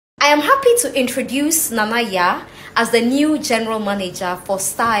am happy to introduce Nana Ya as the new general manager for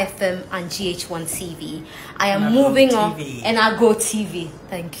Star FM and GH1 TV. I am moving on, and Go TV.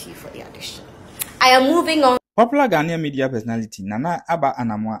 Thank you for the addition. I am moving on. Popular Ghanaian media personality Nana Aba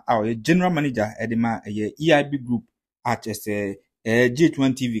Anamoah, our general manager Edema EIB group at GH1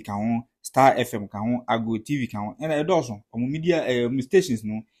 TV can Star FM can Go TV can and a dozen media stations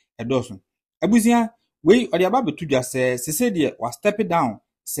no a dozen. Abuzia we or the about to just say dear was stepping down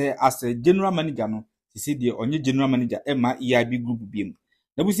say as a general manager no say dear on your general manager Emma EIB group beam.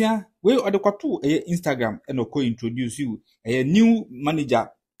 Abuzia we or the kwatu Instagram and introduce you a new manager.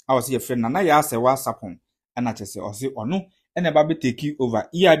 I was your friend Nana Ya say WhatsApp and I just say or say or no and about take you over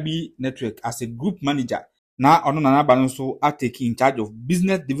EIB network as a group manager. Now ono Nana Balonso are taking in charge of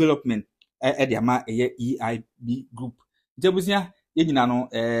business development at the ama EIB group. Jabusia yina no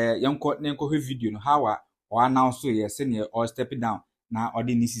yanko video no how or announce so senior or stepping down na or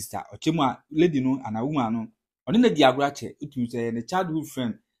the sister or chema lady no and a woman no or the diagrache it means a childhood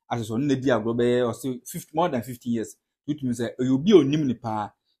friend as on the diagrobe or so more than 50 years it means you be on nimni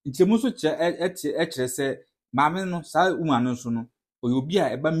pa it's most say mamma no sa woman no so no or you be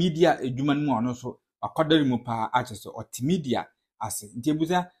a media a human no so according mu pa access or media as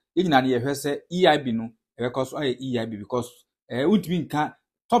ntebuza yina na ye say EIB no because EIB because would can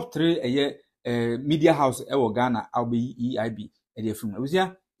top 3 media house Ghana I'll be EIB e dey from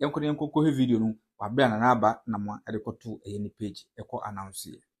abuzia yanko video no wa bra na Aba Anamoah e dey koto any page e ko announce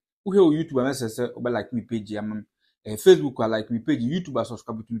e wo he YouTube message say oba like me page am Facebook or like me page YouTube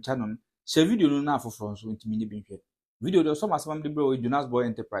subscribe to my channel share video no na afoforo so ntimi ne binhwe video do some asam de bro Jonas Boy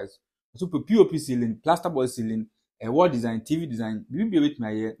Enterprise so POP ceiling plaster boy ceiling wall design TV design bibi with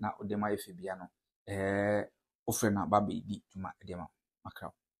my here na odema efebia no ofrena baby di tuma edema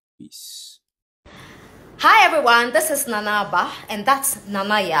makra. Peace. Hi everyone, this is Nana Aba and that's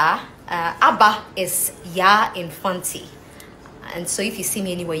Nana Ya. Aba is Ya in Fanti. And so if you see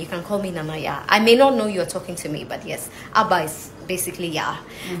me anywhere, you can call me Nana Ya. I may not know you're talking to me, but yes, Aba is basically Ya.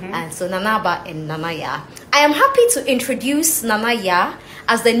 And so Nana Aba and Nana Ya. I am happy to introduce Nana Ya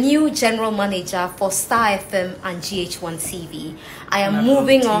as the new general manager for Star FM and GH1 TV. I am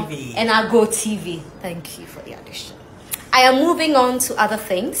moving on, and Go TV. Thank you for the addition. I am moving on to other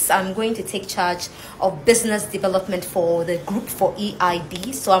things. I'm going to take charge of business development for the group for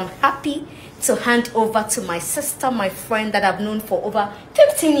EIB. So I'm happy to hand over to my sister, my friend that I've known for over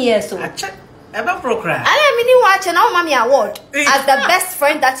 15 years. So About program. I mean, watching our mommy award as the best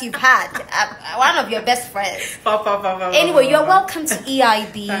friend that you've had, one of your best friends. Anyway, you're welcome to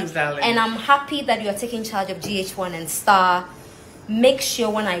EIB. Thanks, darling. And I'm happy that you're taking charge of GH1 and Star. Make sure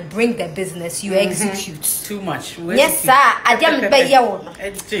when I bring the business, you execute. Too much. Yes, sir.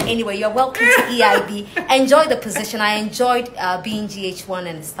 Anyway, you're welcome to EIB. Enjoy the position. I enjoyed being GH1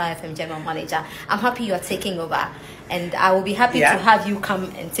 and Star FM general manager. I'm happy you are taking over, and I will be happy to have you come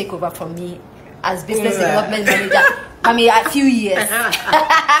and take over from me as business development manager. I mean, a few years.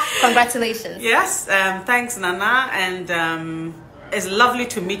 Congratulations. Yes. Thanks, Nana, and. It's lovely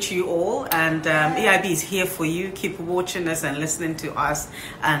to meet you all, and EIB is here for you. Keep watching us and listening to us,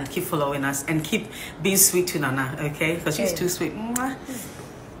 and keep following us, and keep being sweet to Nana, okay? Because she's too sweet.